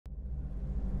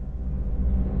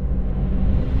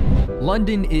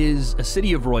London is a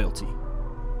city of royalty,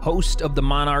 host of the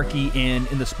monarchy, and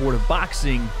in the sport of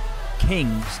boxing,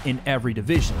 kings in every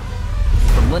division.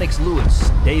 From Lennox Lewis,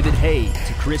 David Haye,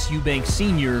 to Chris Eubanks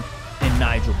Sr. and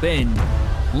Nigel Benn,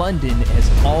 London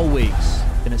has always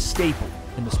been a staple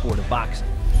in the sport of boxing.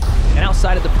 And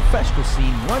outside of the professional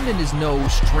scene, London is no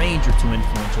stranger to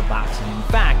influencer boxing. In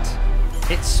fact,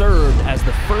 it served as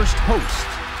the first host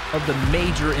of the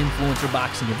major influencer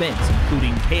boxing events,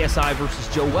 including KSI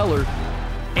versus Joe Weller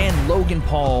and Logan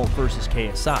Paul versus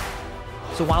KSI.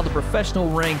 So while the professional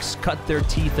ranks cut their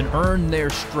teeth and earned their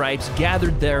stripes,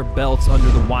 gathered their belts under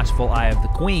the watchful eye of the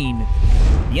Queen,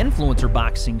 the influencer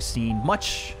boxing scene,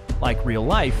 much like real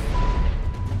life,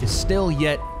 is still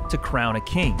yet to crown a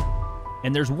king.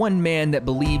 And there's one man that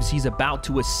believes he's about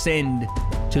to ascend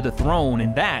to the throne,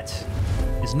 and that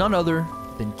is none other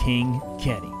than King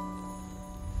Kenny.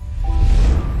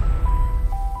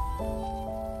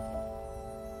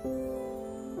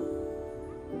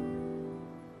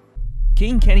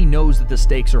 King Kenny knows that the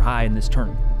stakes are high in this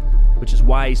tournament, which is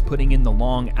why he's putting in the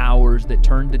long hours that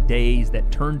turn to days,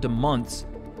 that turn to months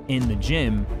in the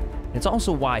gym. It's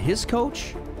also why his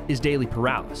coach is Daily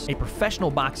Perales, a professional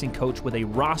boxing coach with a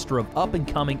roster of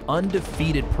up-and-coming,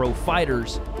 undefeated pro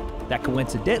fighters that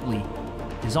coincidentally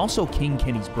is also King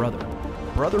Kenny's brother.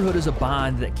 Brotherhood is a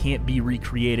bond that can't be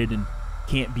recreated and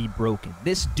can't be broken.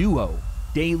 This duo,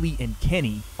 Daly and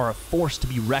Kenny, are a force to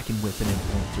be reckoned with in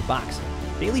influencer boxing.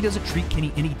 Daly doesn't treat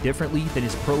Kenny any differently than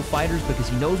his pro fighters because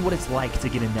he knows what it's like to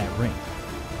get in that ring.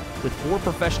 With 4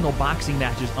 professional boxing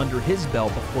matches under his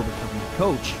belt before becoming a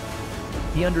coach,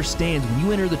 he understands when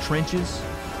you enter the trenches,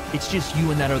 it's just you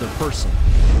and that other person.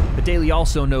 But Daly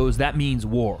also knows that means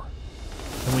war.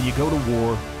 And when you go to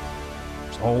war,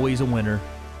 there's always a winner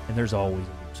and there's always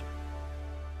a loser.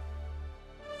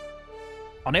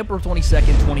 On April 22nd,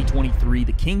 2023,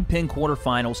 the Kingpin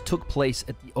quarterfinals took place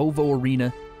at the OVO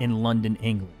Arena in London,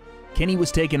 England. Kenny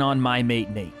was taking on my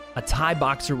mate Nate, a Thai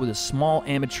boxer with a small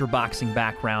amateur boxing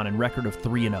background and record of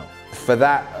 3-0. For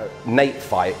that Nate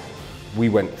fight, we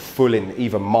went full in,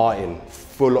 even Martin,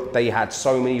 they had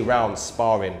so many rounds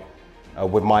sparring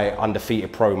with my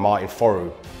undefeated pro, Martin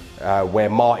Foru, where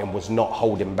Martin was not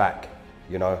holding back,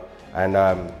 you know, and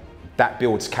that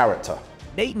builds character.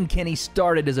 Nate and Kenny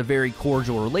started as a very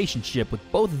cordial relationship, with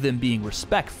both of them being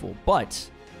respectful, but,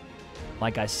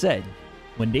 like I said,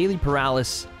 when Daily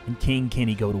Perales and King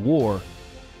Kenny go to war,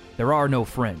 there are no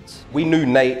friends. We knew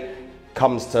Nate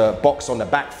comes to box on the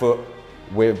back foot,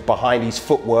 with behind his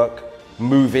footwork,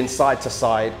 moving side to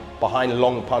side, behind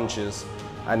long punches,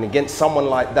 and against someone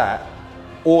like that,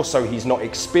 also he's not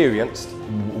experienced,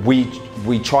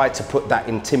 we tried to put that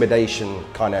intimidation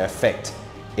kind of effect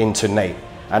into Nate.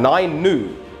 And I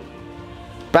knew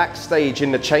backstage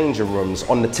in the changing rooms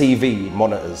on the TV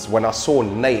monitors, when I saw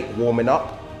Nate warming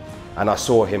up and I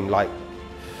saw him like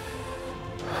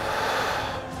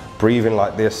breathing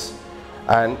like this,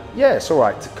 and yeah, it's all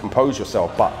right to compose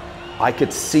yourself, but I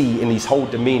could see in his whole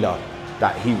demeanor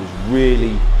that he was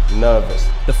really nervous.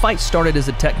 The fight started as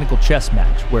a technical chess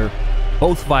match where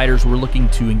both fighters were looking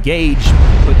to engage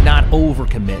but not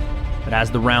overcommit. But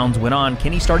as the rounds went on,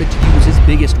 Kenny started to use his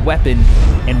biggest weapon,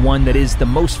 and one that is the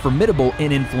most formidable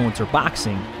in influencer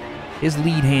boxing, his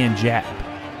lead hand jab.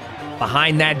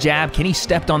 Behind that jab, Kenny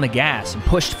stepped on the gas and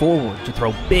pushed forward to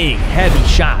throw big, heavy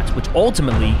shots, which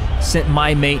ultimately sent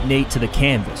my mate Nate to the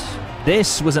canvas.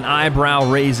 This was an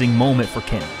eyebrow-raising moment for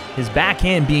Kenny, his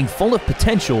backhand being full of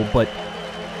potential, but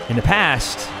in the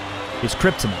past, his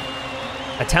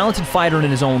kryptonite. A talented fighter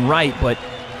in his own right, but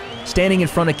standing in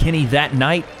front of Kenny that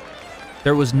night,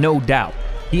 there was no doubt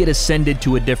he had ascended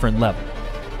to a different level.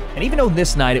 And even though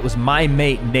this night it was my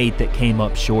mate Nate that came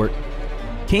up short,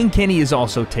 King Kenny has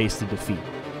also tasted defeat.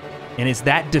 And it's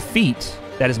that defeat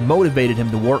that has motivated him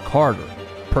to work harder,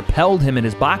 propelled him in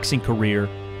his boxing career,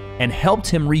 and helped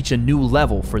him reach a new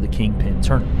level for the Kingpin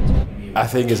tournament. I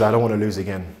think I don't want to lose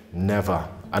again, never.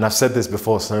 And I've said this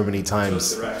before so many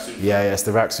times. So it's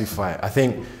the Raksu fight. I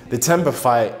think the Temba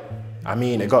fight, I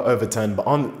mean, it got overturned, but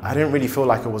I didn't really feel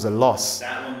like it was a loss,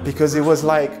 because it was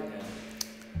like,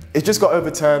 it just got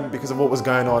overturned because of what was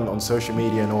going on social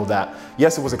media and all that.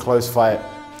 Yes, it was a close fight.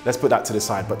 Let's put that to the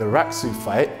side. But the Raksu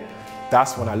fight,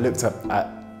 that's when I looked up at,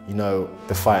 you know,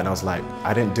 the fight, and I was like,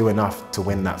 I didn't do enough to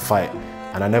win that fight.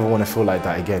 And I never want to feel like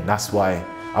that again. That's why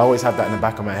I always have that in the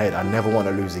back of my head. I never want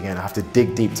to lose again. I have to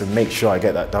dig deep to make sure I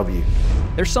get that W.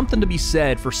 There's something to be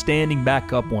said for standing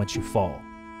back up once you fall.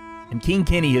 And King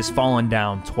Kenny has fallen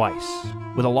down twice,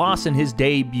 with a loss in his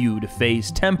debut to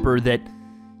face Temper that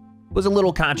was a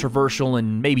little controversial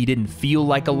and maybe didn't feel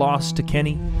like a loss to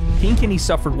Kenny. King Kenny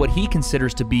suffered what he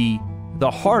considers to be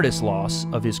the hardest loss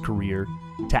of his career,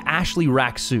 to Ashley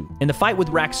Raksu. In the fight with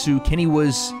Raksu, Kenny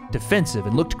was defensive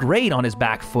and looked great on his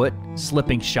back foot,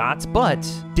 slipping shots, but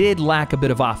did lack a bit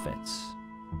of offense.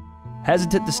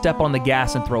 Hesitant to step on the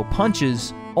gas and throw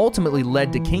punches ultimately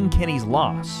led to King Kenny's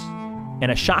loss,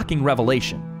 and a shocking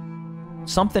revelation.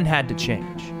 Something had to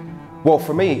change. Well,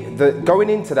 for me, going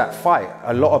into that fight,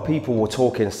 a lot of people were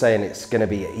talking, saying it's going to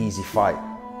be an easy fight.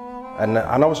 And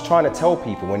I was trying to tell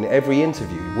people in every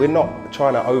interview, we're not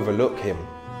trying to overlook him,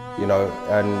 you know,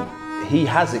 and he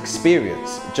has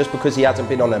experience. Just because he hasn't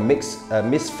been on a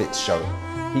Misfits show,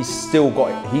 he's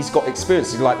got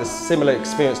experience. He's like the similar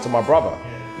experience to my brother.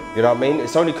 You know what I mean?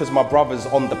 It's only because my brother's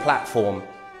on the platform,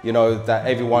 you know, that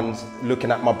everyone's looking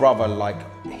at my brother like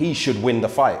he should win the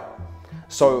fight.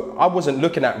 So I wasn't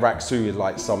looking at Raksu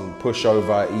like some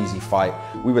pushover, easy fight.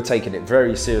 We were taking it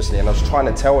very seriously, and I was trying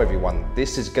to tell everyone,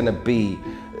 this is gonna be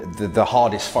the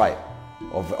hardest fight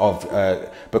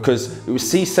because it was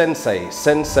Sensei.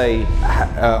 Sensei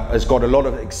has got a lot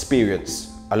of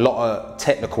experience, a lot of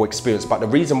technical experience, but the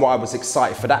reason why I was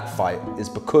excited for that fight is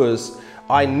because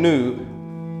I knew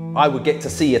I would get to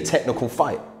see a technical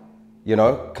fight, you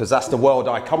know, because that's the world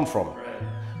I come from.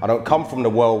 I don't come from the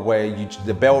world where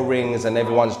the bell rings and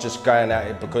everyone's just going at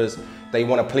it because they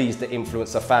want to please the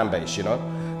influencer fan base, you know?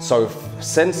 So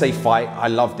Sensei fight, I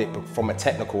loved it from a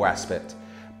technical aspect.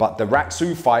 But the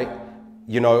Raksu fight,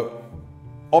 you know,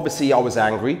 obviously I was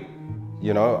angry,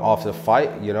 you know, after the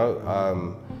fight, you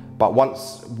know, but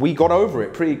once we got over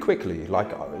it pretty quickly,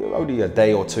 like only a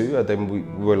day or two, and then we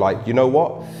were like, you know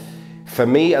what? For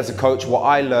me as a coach, what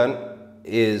I learned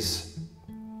is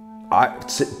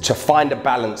to find a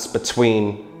balance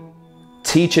between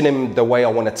teaching him the way I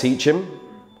want to teach him,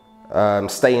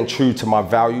 staying true to my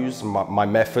values, my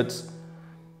methods,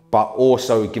 but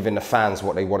also giving the fans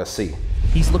what they want to see.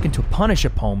 He's looking to punish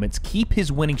opponents, keep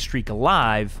his winning streak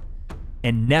alive,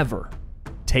 and never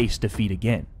taste defeat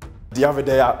again. The other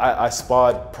day, I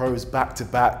sparred pros back to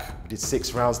back. Did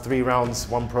 6 rounds, 3 rounds,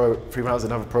 one pro, 3 rounds,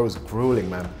 another pro. It was grueling,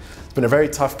 man. It's been a very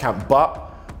tough camp, but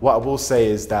what I will say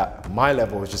is that my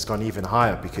level has just gone even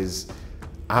higher because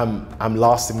I'm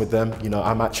lasting with them. You know,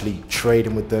 I'm actually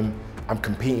trading with them. I'm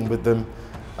competing with them.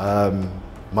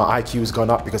 My IQ's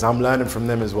gone up because I'm learning from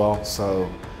them as well. So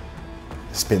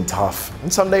it's been tough.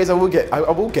 And some days I will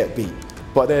get beat,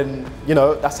 but then, you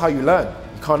know, that's how you learn.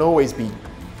 You can't always be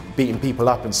beating people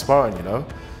up and sparring, you know?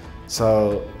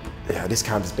 So yeah, this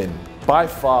camp has been by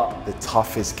far the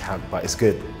toughest camp, but it's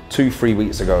good. 2-3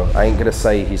 weeks ago, I ain't gonna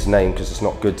say his name because it's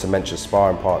not good to mention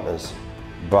sparring partners,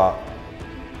 but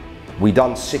we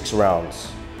done 6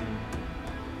 rounds.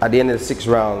 At the end of the 6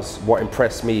 rounds, what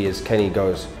impressed me is Kenny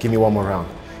goes, give me one more round.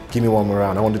 Give me one more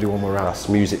round. I want to do one more round. That's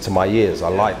music to my ears. I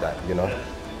like that, you know?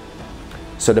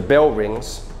 So the bell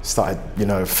rings. Started, you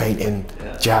know, feinting,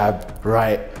 jab,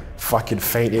 right, fucking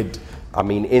feinted. I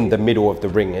mean, in the middle of the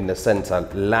ring, in the center,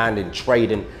 landing,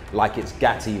 trading like it's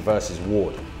Gatti versus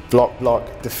Ward. Block,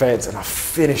 defense, and I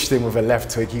finished him with a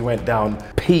left hook. He went down.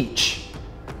 Peach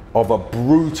of a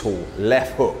brutal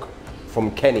left hook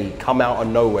from Kenny come out of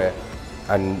nowhere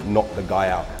and knock the guy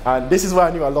out. And this is where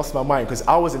I knew I lost my mind because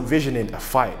I was envisioning a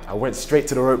fight. I went straight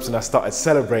to the ropes and I started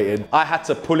celebrating. I had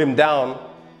to pull him down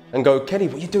and go, Kenny,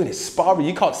 what are you doing? It's sparring.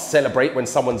 You can't celebrate when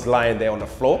someone's lying there on the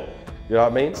floor. You know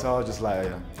what I mean? So I was just like,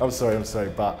 yeah, I'm sorry,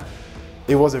 but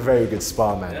it was a very good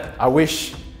spar, man. Yeah. I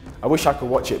wish I could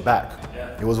watch it back.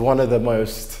 Yeah. It was one of the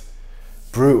most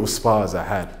brutal spars I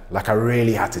had. Like I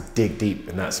really had to dig deep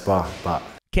in that spar, but.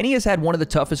 Kenny has had one of the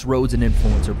toughest roads in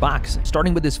influencer boxing,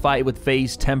 starting with his fight with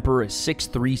FaZe Temper, a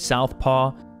 6'3"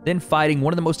 southpaw, then fighting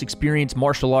one of the most experienced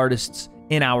martial artists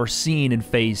in our scene in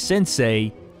FaZe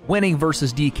Sensei, winning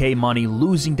versus DK Money,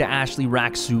 losing to Ashley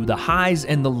Raksu. The highs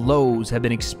and the lows have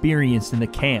been experienced in the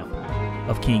camp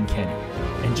of King Kenny.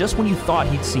 And just when you thought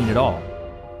he'd seen it all,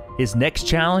 his next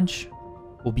challenge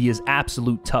will be his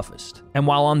absolute toughest. And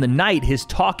while on the night his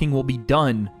talking will be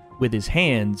done with his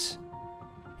hands,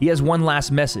 he has one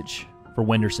last message for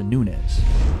Wenderson Nunes.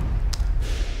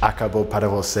 Acabou para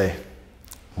você,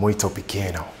 muito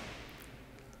pequeno.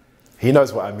 He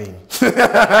knows what I mean.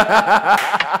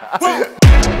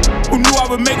 Who knew I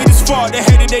would make it this far? They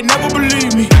hated, they never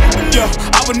believed me. Yeah,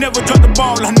 I would never drop the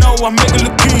ball. I know I make it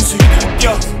look easy.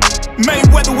 Yeah,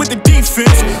 Mayweather with the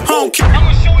defense. I don't care.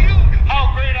 I'ma show you.